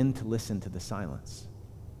you begin to listen to the silence.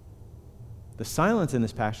 the silence in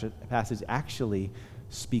this passage actually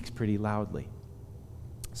speaks pretty loudly.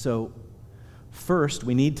 So, first,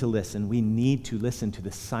 we need to listen. We need to listen to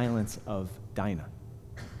the silence of Dinah.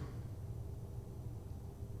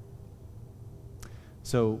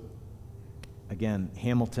 So, again,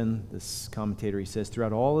 Hamilton, this commentator, he says,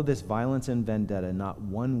 throughout all of this violence and vendetta, not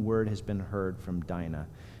one word has been heard from Dinah.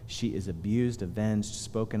 She is abused, avenged,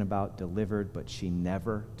 spoken about, delivered, but she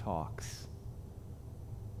never talks.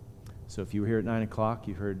 So if you were here at 9 o'clock,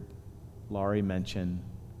 you heard Laurie mention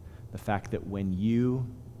the fact that when you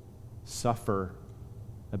suffer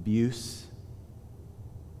abuse,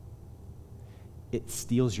 it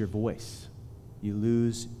steals your voice. You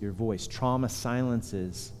lose your voice. Trauma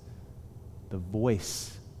silences the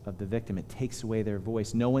voice of the victim. It takes away their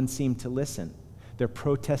voice. No one seemed to listen. Their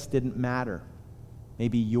protest didn't matter.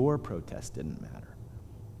 Maybe your protest didn't matter.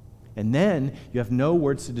 And then you have no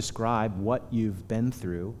words to describe what you've been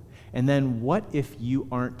through. And then what if you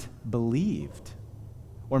aren't believed?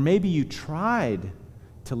 Or maybe you tried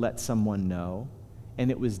to let someone know and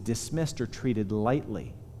it was dismissed or treated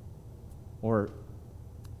lightly. Or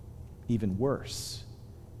even worse,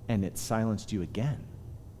 and it silenced you again.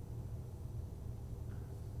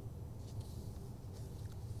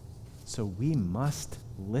 So we must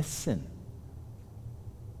listen.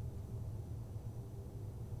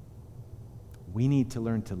 We need to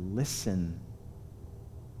learn to listen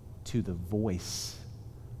to the voice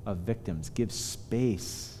of victims. Give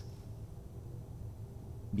space.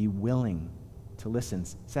 Be willing to listen.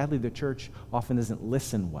 Sadly, the church often doesn't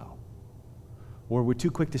listen well. Or we're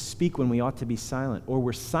too quick to speak when we ought to be silent. Or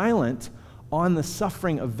we're silent on the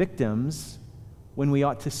suffering of victims when we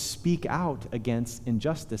ought to speak out against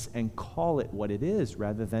injustice and call it what it is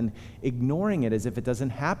rather than ignoring it as if it doesn't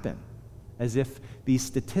happen. As if these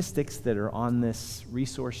statistics that are on this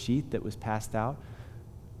resource sheet that was passed out,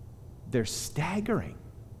 they're staggering.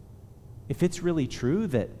 If it's really true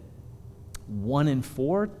that 1 in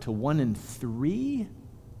 4 to 1 in 3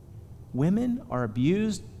 women are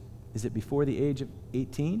abused, is it before the age of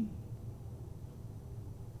 18?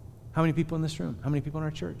 How many people in this room? How many people in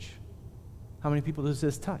our church? How many people does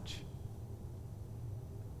this touch?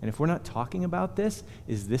 And if we're not talking about this,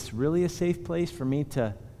 is this really a safe place for me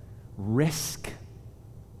to risk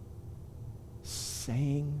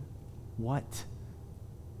saying what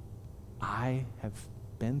I have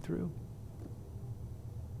been through?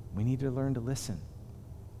 We need to learn to listen.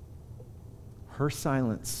 Her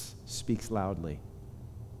silence speaks loudly.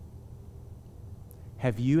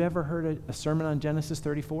 Have you ever heard a sermon on Genesis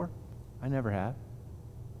 34? I never have.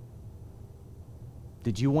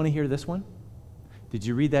 Did you want to hear this one? Did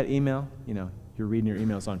you read that email? You know, you're reading your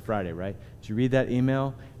emails on Friday, right? Did you read that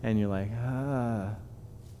email and you're like,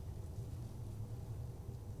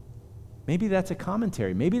 Maybe that's a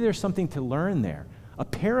commentary. Maybe there's something to learn there. A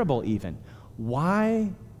parable even.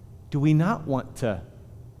 Why do we not want to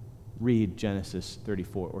read Genesis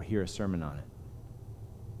 34 or hear a sermon on it?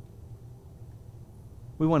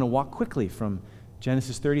 We want to walk quickly from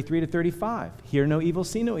Genesis 33 to 35. Hear no evil,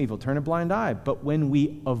 see no evil, turn a blind eye. But when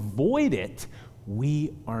we avoid it,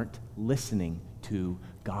 we aren't listening to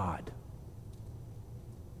God.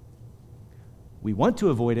 We want to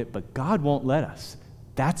avoid it, but God won't let us.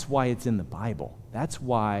 That's why it's in the Bible. That's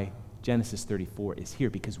why Genesis 34 is here,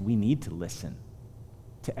 because we need to listen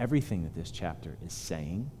to everything that this chapter is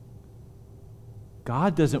saying.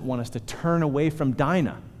 God doesn't want us to turn away from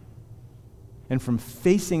Dinah and from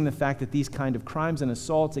facing the fact that these kind of crimes and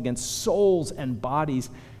assaults against souls and bodies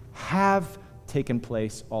have taken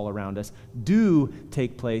place all around us, do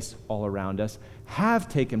take place all around us, have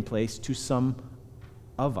taken place to some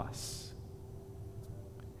of us.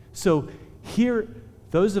 So here,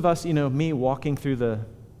 those of us, me walking through the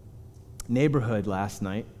neighborhood last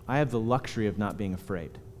night, I have the luxury of not being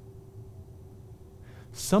afraid.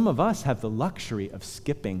 Some of us have the luxury of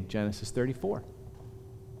skipping Genesis 34.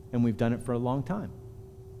 And we've done it for a long time.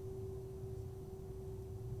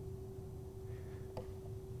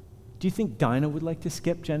 Do you think Dinah would like to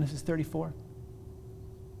skip Genesis 34?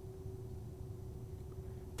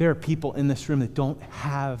 There are people in this room that don't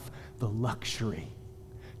have the luxury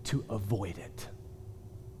to avoid it.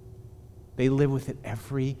 They live with it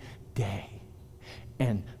every day.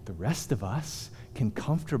 And the rest of us can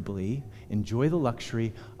comfortably enjoy the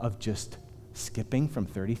luxury of just skipping from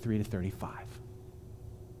 33 to 35.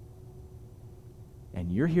 And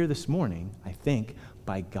you're here this morning, I think,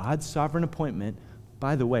 by God's sovereign appointment.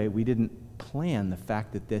 By the way, we didn't plan the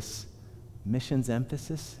fact that this missions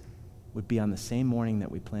emphasis would be on the same morning that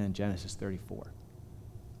we planned Genesis 34.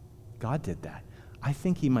 God did that. I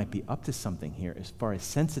think he might be up to something here as far as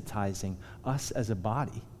sensitizing us as a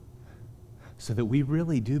body so that we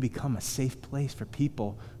really do become a safe place for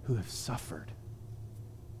people who have suffered.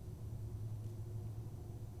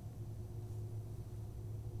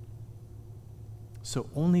 So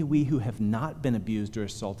only we who have not been abused or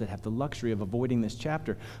assaulted have the luxury of avoiding this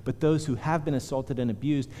chapter. But those who have been assaulted and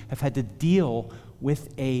abused have had to deal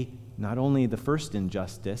with not only the first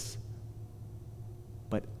injustice,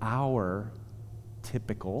 but our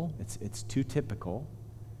typical, it's too typical,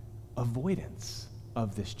 avoidance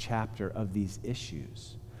of this chapter, of these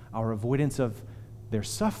issues. Our avoidance of their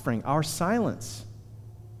suffering, our silence.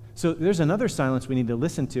 So there's another silence we need to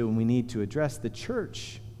listen to and we need to address. The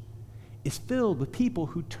church is filled with people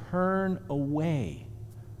who turn away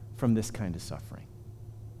from this kind of suffering.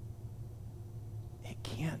 It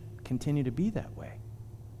can't continue to be that way.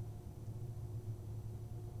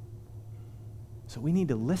 So we need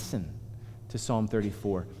to listen to Psalm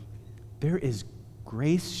 34. There is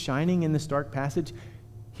grace shining in this dark passage.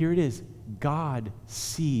 Here it is. God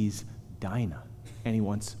sees Dinah, and he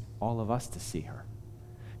wants all of us to see her.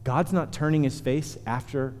 God's not turning his face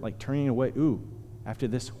after, turning away, after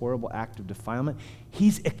this horrible act of defilement.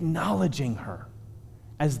 He's acknowledging her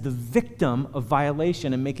as the victim of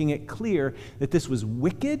violation and making it clear that this was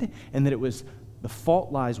wicked and that the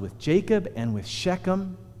fault lies with Jacob and with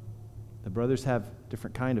Shechem. The brothers have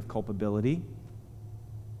different kind of culpability.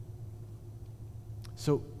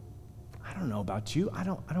 So, I don't know about you. I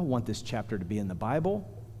don't want this chapter to be in the Bible.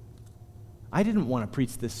 I didn't want to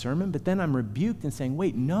preach this sermon, but then I'm rebuked and saying,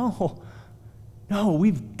 wait, no,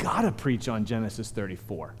 we've got to preach on Genesis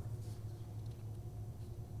 34.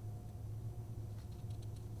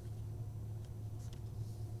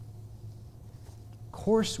 Of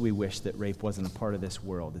course we wish that rape wasn't a part of this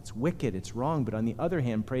world. It's wicked, it's wrong, but on the other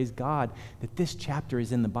hand, praise God that this chapter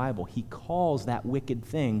is in the Bible. He calls that wicked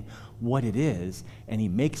thing what it is, and he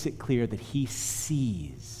makes it clear that he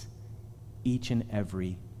sees each and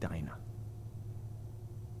every Dinah.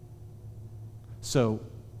 So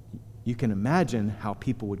you can imagine how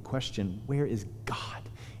people would question, where is God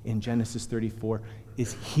in Genesis 34?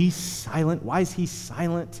 Is he silent? Why is he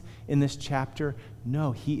silent in this chapter?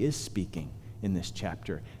 No, he is speaking in this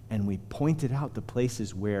chapter. And we pointed out the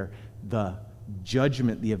places where the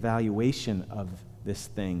judgment, the evaluation of this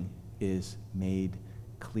thing is made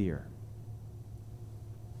clear.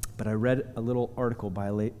 But I read a little article by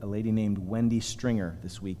a lady named Wendy Stringer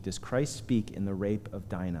this week. Does Christ speak in the rape of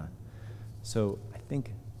Dinah? So I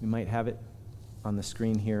think we might have it on the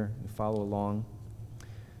screen here and follow along. I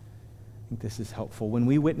think this is helpful. When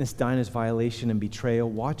we witness Dinah's violation and betrayal,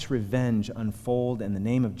 watch revenge unfold in the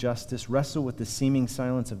name of justice, wrestle with the seeming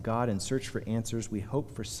silence of God, and search for answers, we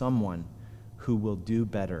hope for someone who will do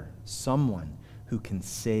better, someone who can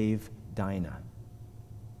save Dinah.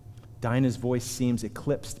 Dinah's voice seems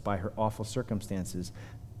eclipsed by her awful circumstances.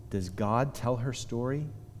 Does God tell her story?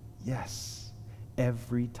 Yes.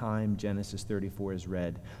 Every time Genesis 34 is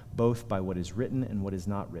read, both by what is written and what is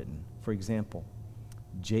not written. For example,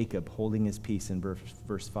 Jacob, holding his peace in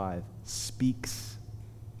verse 5, speaks,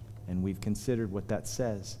 and we've considered what that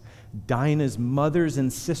says. Dinah's mothers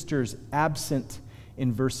and sisters absent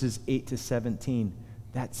in verses 8 to 17.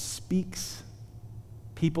 That speaks.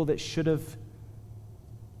 People that should have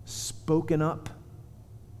spoken up,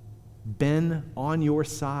 been on your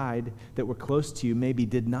side, that were close to you, maybe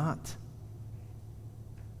did not.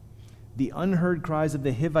 The unheard cries of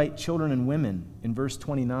the Hivite children and women in verse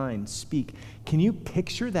 29 speak. Can you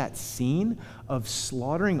picture that scene of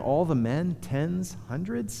slaughtering all the men, tens,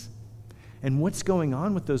 hundreds? And what's going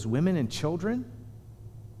on with those women and children?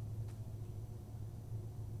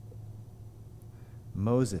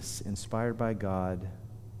 Moses, inspired by God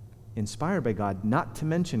not to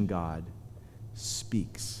mention God,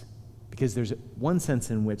 speaks. Because there's one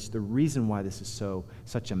sense in which the reason why this is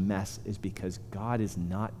such a mess is because God is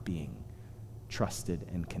not being trusted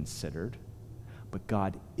and considered, but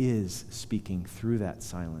God is speaking through that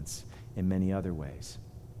silence in many other ways.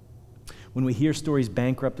 When we hear stories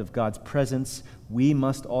bankrupt of God's presence, we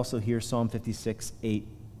must also hear Psalm 56:8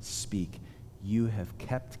 speak. You have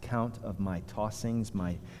kept count of my tossings,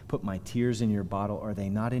 put my tears in your bottle. Are they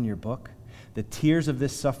not in your book? The tears of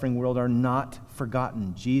this suffering world are not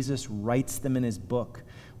forgotten. Jesus writes them in his book.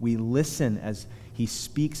 We listen as he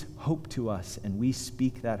speaks hope to us, and we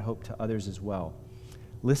speak that hope to others as well.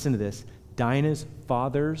 Listen to this. Dinah's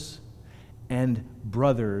fathers and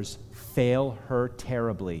brothers fail her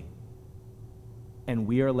terribly, and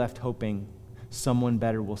we are left hoping someone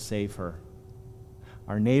better will save her.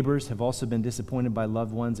 Our neighbors have also been disappointed by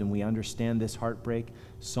loved ones, and we understand this heartbreak.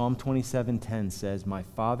 Psalm 27:10 says, my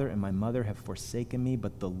father and my mother have forsaken me,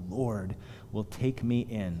 but the Lord will take me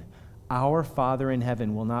in. Our Father in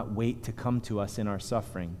heaven will not wait to come to us in our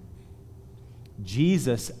suffering.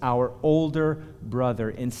 Jesus, our older brother,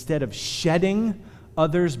 instead of shedding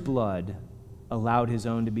others' blood, allowed his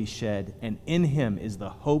own to be shed, and in him is the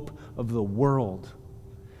hope of the world.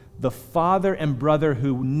 The Father and brother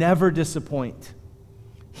who never disappoint.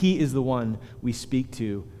 He is the one we speak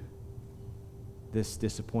to this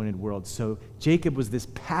disappointed world. So Jacob was this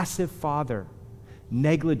passive father,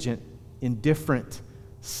 negligent, indifferent,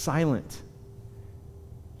 silent.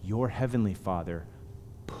 Your heavenly Father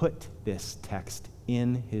put this text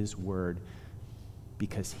in his word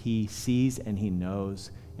because he sees and he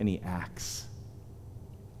knows and he acts.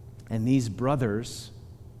 And these brothers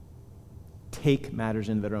take matters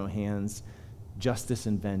into their own hands, justice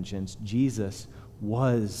and vengeance. Jesus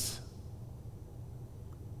was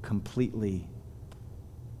completely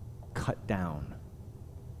cut down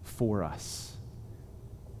for us.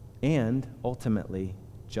 And ultimately,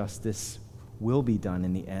 justice will be done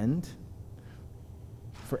in the end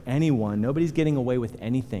for anyone. Nobody's getting away with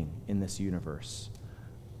anything in this universe.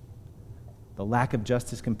 The lack of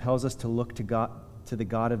justice compels us to look to God, to the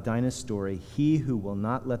God of Dinah's story, he who will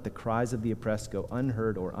not let the cries of the oppressed go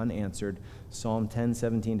unheard or unanswered. Psalm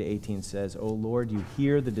 10:17-18 says, O Lord, you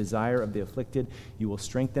hear the desire of the afflicted. You will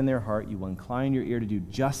strengthen their heart. You will incline your ear to do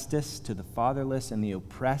justice to the fatherless and the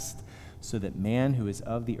oppressed, so that man who is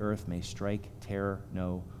of the earth may strike terror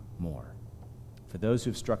no more. For those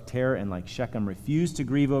who have struck terror and, like Shechem, refuse to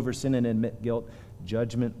grieve over sin and admit guilt,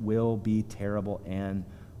 judgment will be terrible and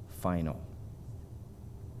final.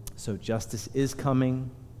 So justice is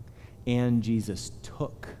coming, and Jesus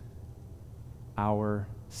took our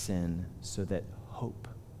sin so that hope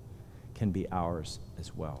can be ours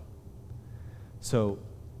as well. So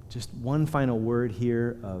just one final word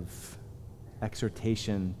here of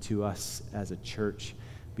exhortation to us as a church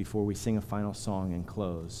before we sing a final song and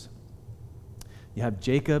close. You have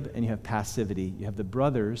Jacob and you have passivity. You have the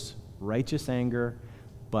brothers, righteous anger,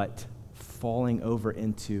 but falling over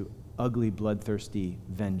into ugly, bloodthirsty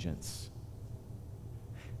vengeance.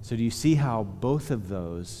 So do you see how both of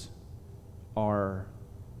those are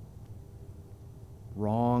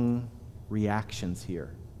wrong reactions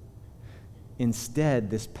here?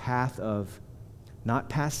 Instead, this path of not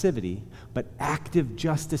passivity, but active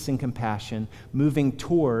justice and compassion, moving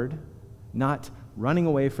toward, not running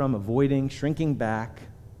away from, avoiding, shrinking back.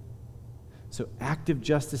 So active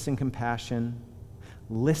justice and compassion,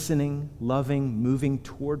 listening, loving, moving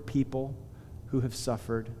toward people who have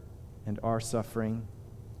suffered and are suffering,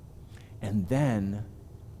 and then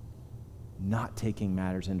not taking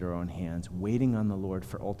matters into our own hands, waiting on the Lord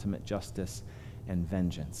for ultimate justice and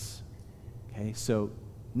vengeance. Okay, so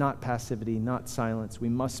not passivity, not silence. We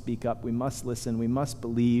must speak up, we must listen, we must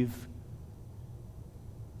believe.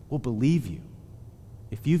 We'll believe you.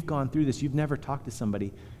 If you've gone through this, you've never talked to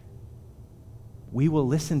somebody, we will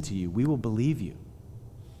listen to you, we will believe you.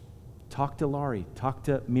 Talk to Laurie. Talk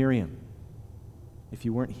to Miriam. If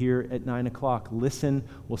you weren't here at 9 o'clock, listen.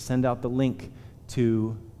 We'll send out the link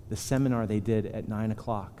to the seminar they did at 9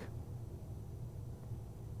 o'clock.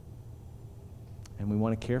 And we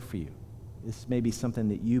want to care for you. This may be something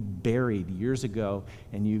that you buried years ago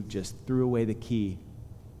and you just threw away the key.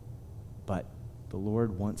 But the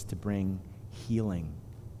Lord wants to bring healing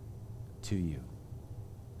to you.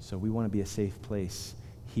 So we want to be a safe place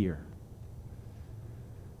here.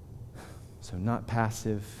 So not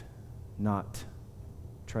passive, not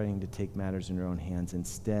trying to take matters in your own hands.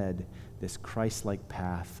 Instead, this Christ-like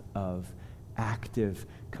path of active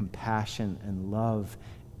compassion and love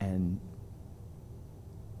and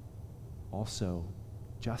also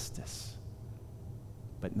justice,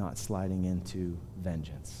 but not sliding into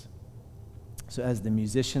vengeance. So as the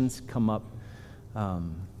musicians come up,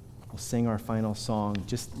 we'll sing our final song.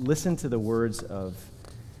 Just listen to the words of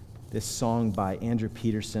this song by Andrew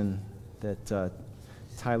Peterson that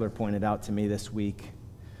Tyler pointed out to me this week.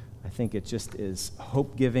 I think it just is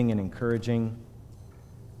hope-giving and encouraging.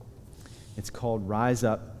 It's called Rise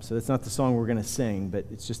Up. So that's not the song we're going to sing, but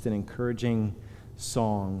it's just an encouraging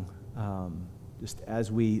song. Just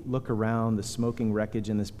as we look around the smoking wreckage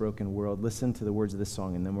in this broken world, listen to the words of this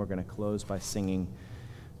song, and then we're going to close by singing,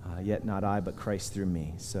 Yet Not I, but Christ Through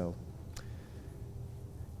Me. So,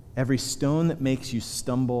 every stone that makes you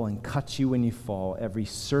stumble and cuts you when you fall, every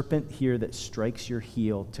serpent here that strikes your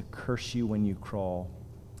heel to curse you when you crawl,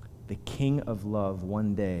 the King of love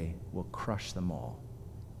one day will crush them all.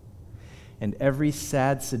 And every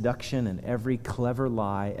sad seduction and every clever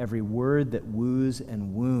lie, every word that woos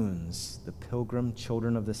and wounds the pilgrim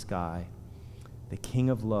children of the sky, the King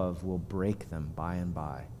of love will break them by and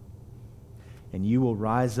by. And you will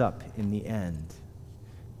rise up in the end.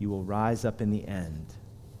 You will rise up in the end.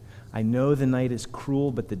 I know the night is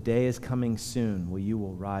cruel, but the day is coming soon where you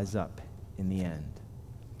will rise up in the end.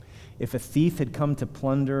 If a thief had come to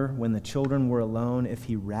plunder when the children were alone, if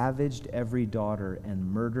he ravaged every daughter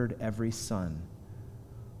and murdered every son,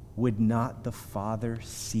 would not the Father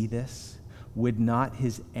see this? Would not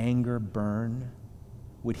his anger burn?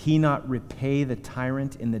 Would he not repay the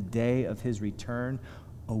tyrant in the day of his return?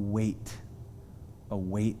 Await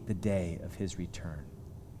the day of his return,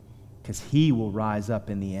 because he will rise up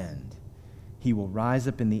in the end. He will rise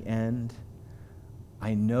up in the end.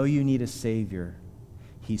 I know you need a Savior.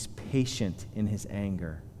 He's patient in his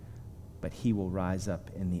anger, but he will rise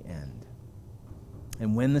up in the end.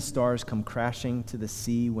 And when the stars come crashing to the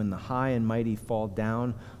sea, when the high and mighty fall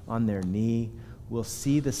down on their knee, we'll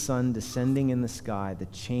see the sun descending in the sky. The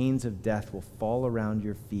chains of death will fall around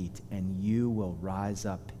your feet, and you will rise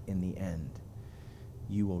up in the end.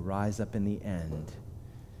 You will rise up in the end.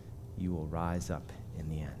 You will rise up in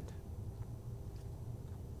the end.